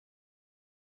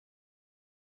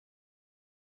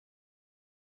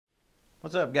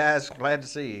What's up, guys? Glad to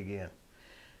see you again.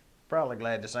 Probably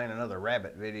glad this ain't another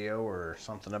rabbit video or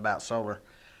something about solar.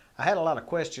 I had a lot of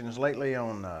questions lately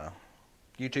on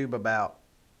YouTube about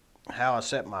how I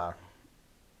set my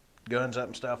guns up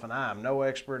and stuff, and I'm no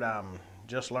expert. I'm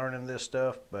just learning this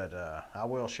stuff, but I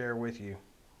will share with you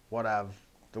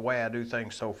the way I do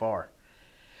things so far.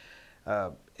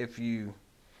 If you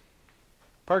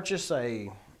purchase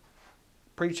a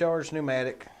pre-charged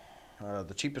pneumatic,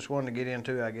 the cheapest one to get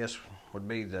into, I guess, would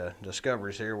be the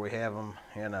Discoveries here. We have them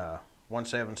in a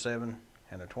 177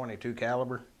 and a 22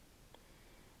 caliber.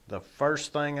 The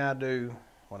first thing I do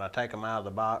when I take them out of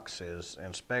the box is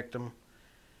inspect them,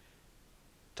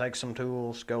 take some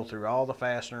tools, go through all the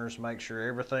fasteners, make sure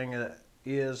everything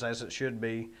is as it should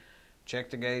be, check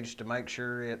the gauge to make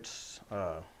sure it's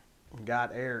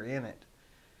got air in it.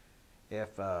 If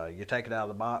you take it out of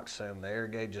the box and the air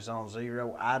gauge is on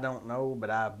 0, I don't know, but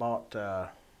I bought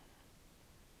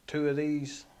 2 of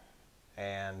these,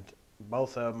 and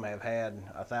both of them have had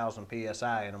 1,000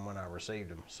 psi in them when I received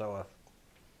them. So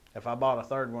if I bought a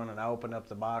third one and I opened up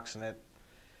the box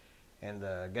and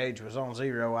the gauge was on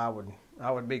 0,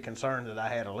 I would be concerned that I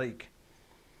had a leak.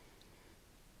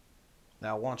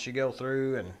 Now once you go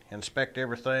through and inspect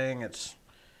everything,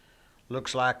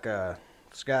 looks like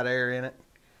it's got air in it.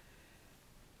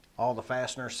 All the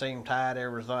fasteners seem tight,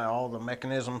 everything, all the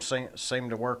mechanisms seem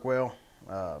to work well.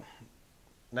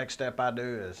 Next step I do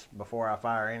is, before I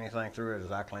fire anything through it,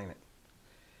 is I clean it.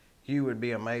 You would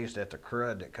be amazed at the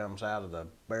crud that comes out of the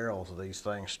barrels of these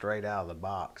things straight out of the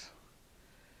box.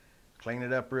 Clean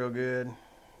it up real good,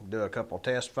 do a couple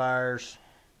test fires.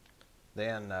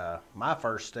 Then my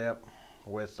first step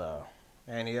with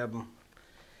any of them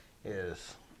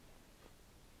is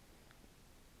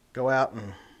go out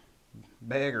and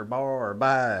beg or borrow or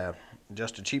buy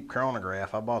just a cheap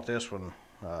chronograph. I bought this one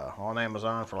on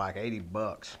Amazon for like 80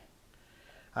 bucks.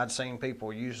 I'd seen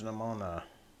people using them on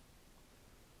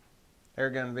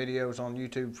airgun videos on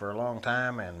YouTube for a long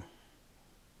time and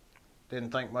didn't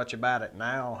think much about it.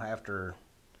 Now, after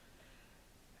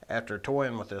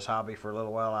toying with this hobby for a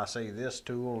little while, I see this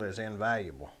tool is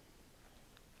invaluable.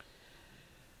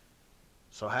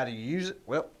 So how do you use it?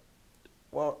 Well,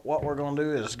 what we're going to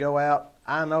do is go out.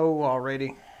 I know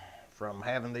already from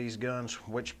having these guns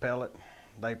which pellet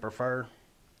they prefer.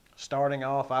 Starting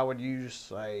off, I would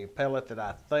use a pellet that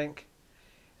I think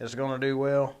is going to do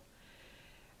well,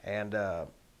 and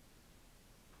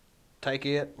take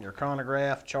your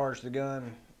chronograph, charge the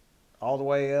gun all the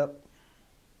way up,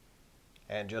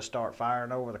 and just start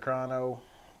firing over the chrono,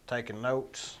 taking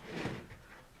notes.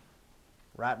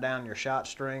 Write down your shot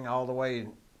string all the way.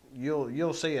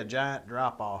 You'll see a giant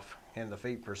drop off in the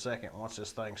feet per second once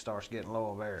this thing starts getting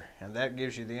low of air, and that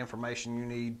gives you the information you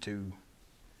need to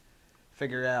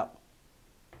figure out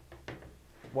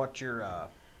what your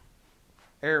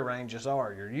air ranges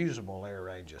are, your usable air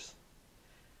ranges.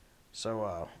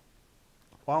 So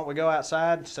why don't we go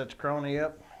outside, set the chrony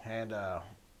up, and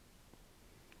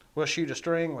we'll shoot a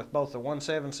string with both the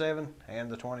 177 and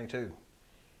the 22,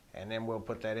 and then we'll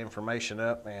put that information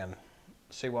up and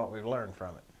see what we've learned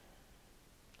from it.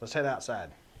 Let's head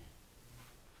outside.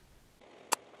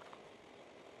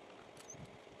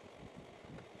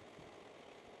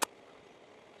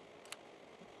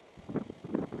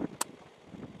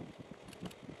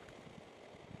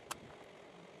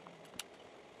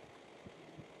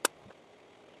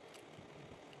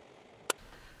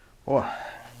 Boy,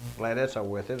 glad that's over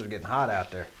with. It was getting hot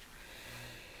out there.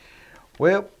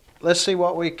 Well, let's see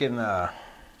what we can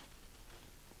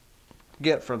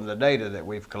get from the data that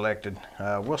we've collected.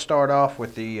 We'll start off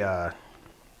with the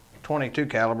 22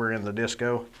 caliber in the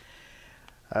disco.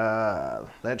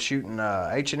 That's shooting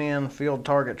H&N Field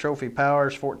Target Trophy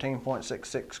Powers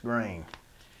 14.66 grain.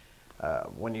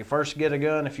 When you first get a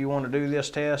gun, if you want to do this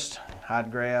test,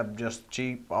 I'd grab just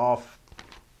cheap off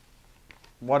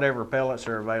whatever pellets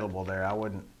are available there. I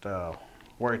wouldn't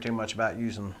worry too much about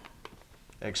using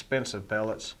expensive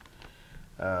pellets.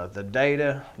 The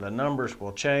data, the numbers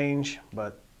will change,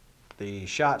 but the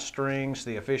shot strings,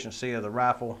 the efficiency of the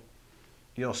rifle,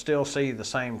 you'll still see the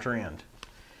same trend.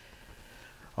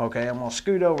 Okay, I'm going to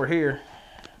scoot over here,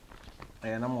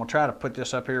 and I'm going to try to put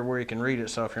this up here where you can read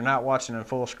it. So if you're not watching in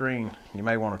full screen, you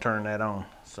may want to turn that on.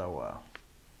 So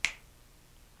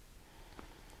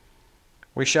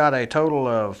we shot a total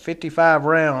of 55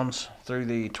 rounds through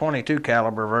the 22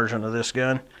 caliber version of this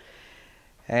gun,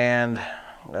 and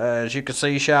as you can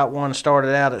see, shot 1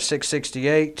 started out at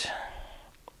 668.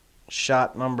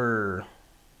 Shot number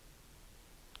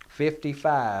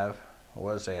 55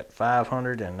 was at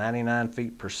 599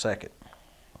 feet per second.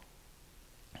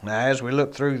 Now, as we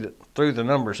look through the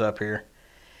numbers up here,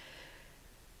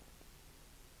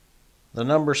 The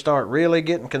numbers start really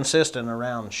getting consistent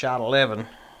around shot 11,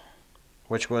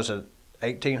 which was at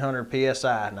 1800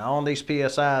 psi. Now on these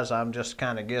psis, I'm just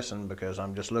kind of guessing because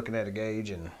I'm just looking at a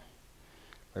gauge, and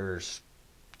it's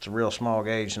a real small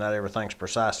gauge, not everything's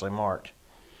precisely marked.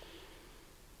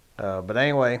 But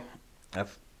anyway,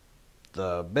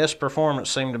 the best performance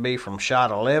seemed to be from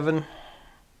shot 11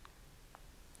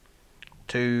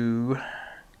 to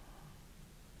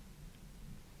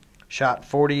shot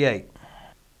 48.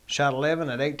 Shot 11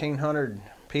 at 1800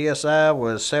 psi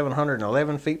was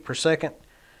 711 feet per second.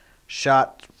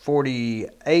 Shot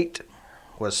 48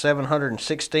 was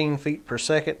 716 feet per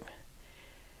second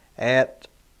at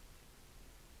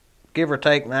give or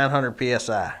take 900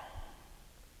 psi.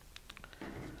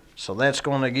 So that's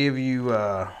going to give you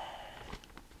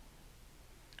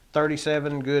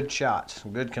 37 good shots,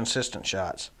 good consistent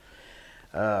shots.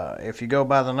 If you go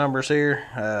by the numbers here,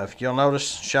 if you'll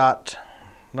notice, shot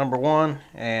number 1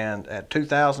 and at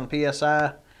 2000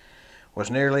 psi was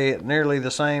nearly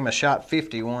the same as shot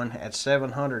 51 at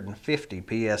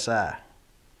 750 psi.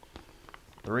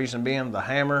 The reason being, the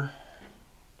hammer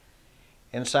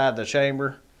inside the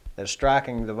chamber that's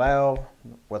striking the valve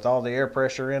with all the air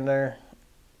pressure in there,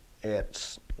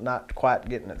 it's not quite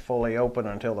getting it fully open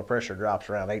until the pressure drops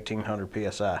around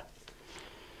 1800 psi.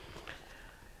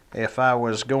 If I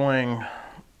was going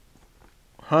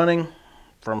hunting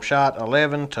from shot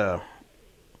 11 to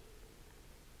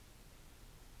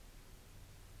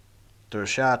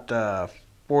shot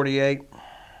 48,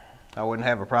 I wouldn't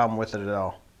have a problem with it at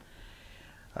all.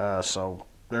 So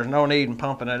there's no need in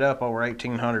pumping it up over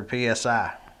 1800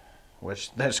 psi,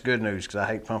 which that's good news because I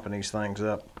hate pumping these things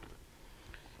up.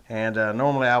 And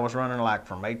normally I was running like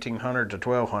from 1800 to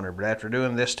 1200, but after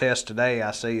doing this test today,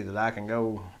 I see that I can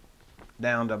go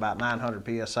down to about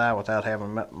 900 psi without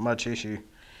having much issue.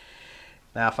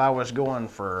 Now if I was going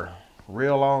for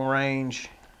real long range,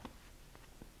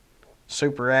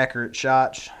 super accurate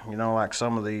shots, you know, like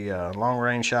some of the long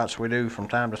range shots we do from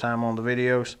time to time on the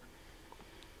videos,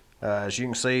 as you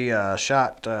can see,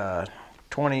 shot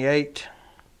 28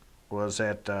 was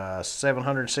at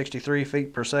 763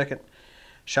 feet per second.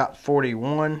 Shot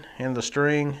 41 in the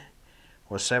string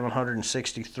was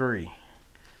 763.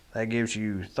 That gives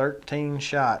you 13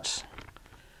 shots.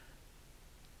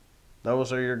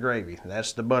 Those are your gravy.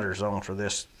 That's the butter zone for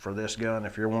this gun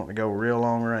if you're wanting to go real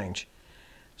long range.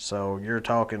 So you're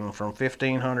talking from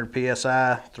 1500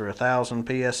 psi through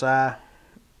 1000 psi,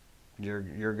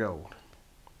 you're gold.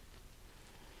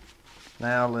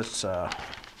 Now let's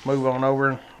move on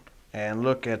over and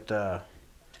look at the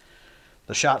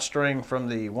shot string from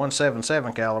the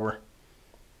 177 caliber.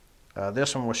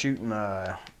 This one was shooting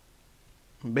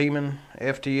Beeman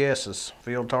FTS's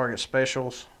Field Target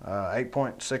Specials,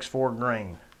 8.64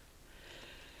 grain.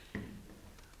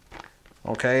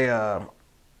 Okay,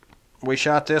 we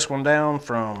shot this one down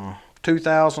from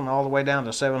 2000 all the way down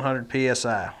to 700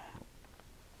 psi.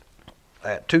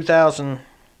 At 2000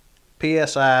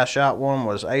 psi, shot 1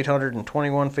 was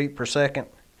 821 feet per second.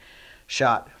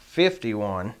 Shot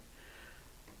 51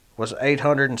 was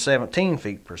 817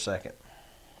 feet per second.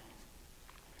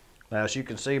 Now, as you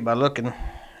can see by looking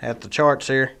at the charts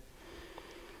here,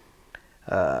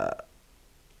 the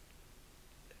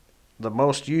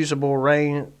most usable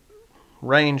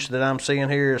range that I'm seeing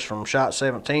here is from shot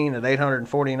 17 at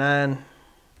 849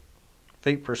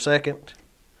 feet per second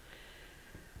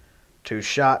to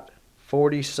shot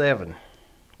 47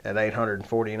 at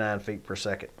 849 feet per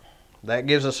second. That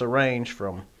gives us a range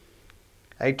from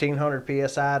 1800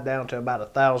 psi down to about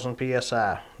 1000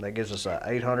 psi. That gives us a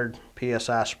 800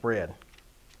 psi spread.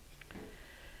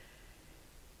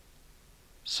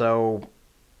 So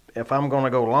if I'm going to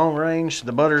go long range,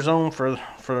 the butter zone for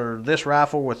this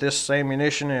rifle with this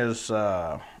ammunition is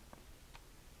from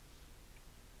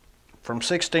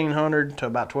 1600 to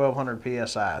about 1200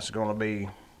 psi is going to be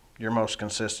your most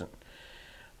consistent.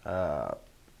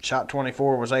 Shot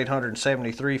 24 was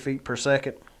 873 feet per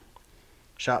second.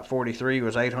 Shot 43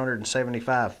 was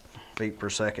 875 feet per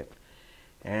second.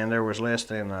 And there was less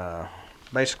than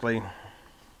basically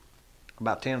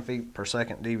about 10 feet per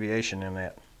second deviation in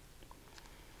that.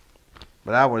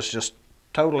 But I was just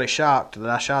totally shocked that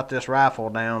I shot this rifle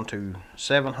down to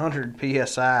 700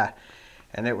 psi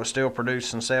and it was still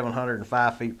producing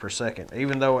 705 feet per second,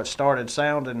 even though it started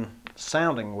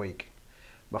sounding weak.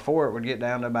 Before it would get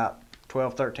down to about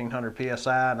 1300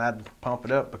 psi and I'd pump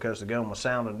it up because the gun was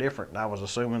sounding different, and I was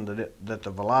assuming that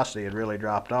the velocity had really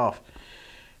dropped off,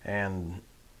 and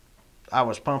I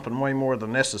was pumping way more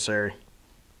than necessary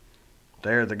to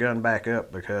air the gun back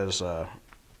up because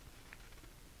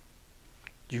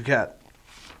you got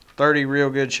 30 real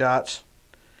good shots.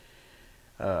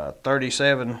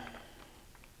 37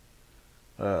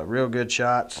 real good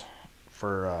shots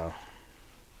for,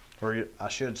 or I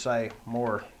should say,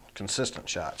 more consistent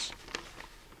shots.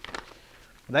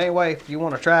 But anyway, if you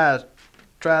want to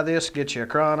try this, get you a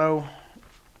chrono,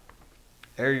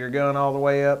 air your gun all the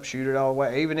way up, shoot it all the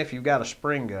way. Even if you've got a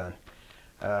spring gun,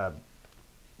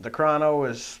 the chrono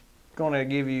is going to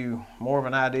give you more of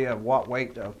an idea of what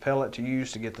weight of pellet to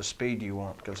use to get the speed you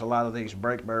want, because a lot of these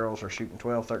break barrels are shooting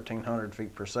 1300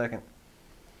 feet per second,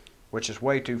 which is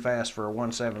way too fast for a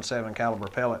 177 caliber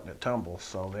pellet that tumbles.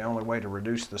 So the only way to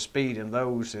reduce the speed in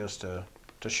those is to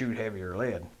shoot heavier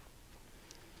lead.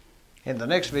 In the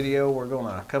next video, we're going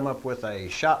to come up with a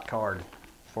shot card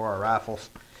for our rifles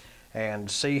and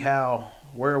see how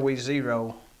where we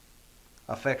zero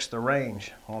affects the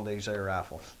range on these air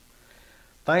rifles.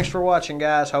 Thanks for watching,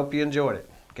 guys. Hope you enjoyed it.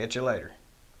 Catch you later.